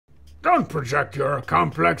Don't project your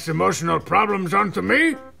complex emotional problems onto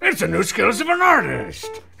me. It's the new skills of an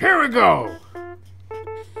artist. Here we go.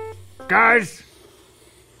 Guys,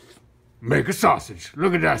 make a sausage.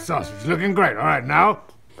 Look at that sausage, looking great. All right, now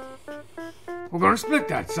we're gonna split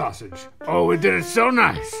that sausage. Oh, we did it so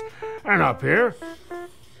nice. And up here,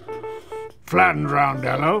 flattened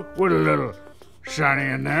roundello with a little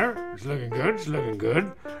shiny in there. It's looking good, it's looking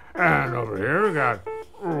good. And over here we got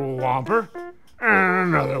a whomper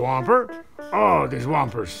and another whomper. Oh, these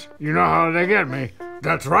whompers, you know how they get me.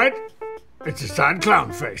 That's right, it's a side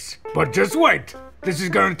clown face. But just wait, this is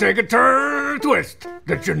gonna take a turn or twist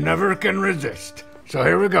that you never can resist. So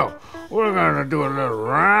here we go. We're gonna do a little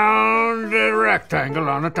rounded rectangle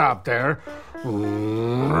on the top there.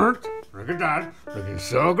 Look at that, looking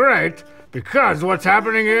so great. Because what's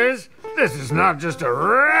happening is, this is not just a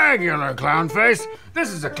regular clown face, this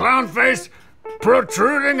is a clown face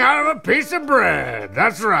protruding out of a piece of bread.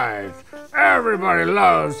 That's right. Everybody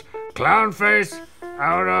loves clown face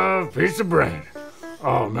out of a piece of bread.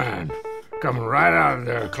 Oh man, coming right out of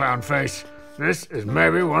there, clown face. This is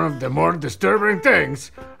maybe one of the more disturbing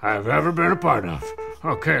things I've ever been a part of.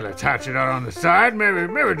 Okay, let's hatch it out on the side.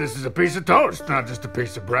 Maybe this is a piece of toast, not just a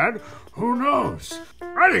piece of bread. Who knows?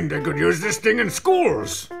 I think they could use this thing in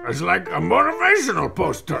schools as like a motivational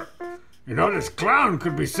poster. You know, this clown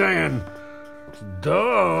could be saying,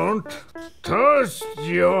 "Don't toast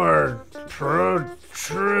your protruders,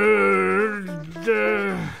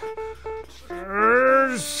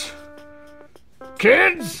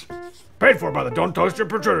 kids." Paid for by the Don't Toast Your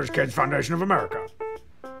Protruders Kids Foundation of America.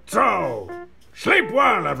 So, sleep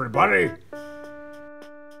well, everybody.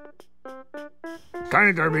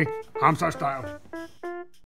 Tiny Derby, Hamsa style.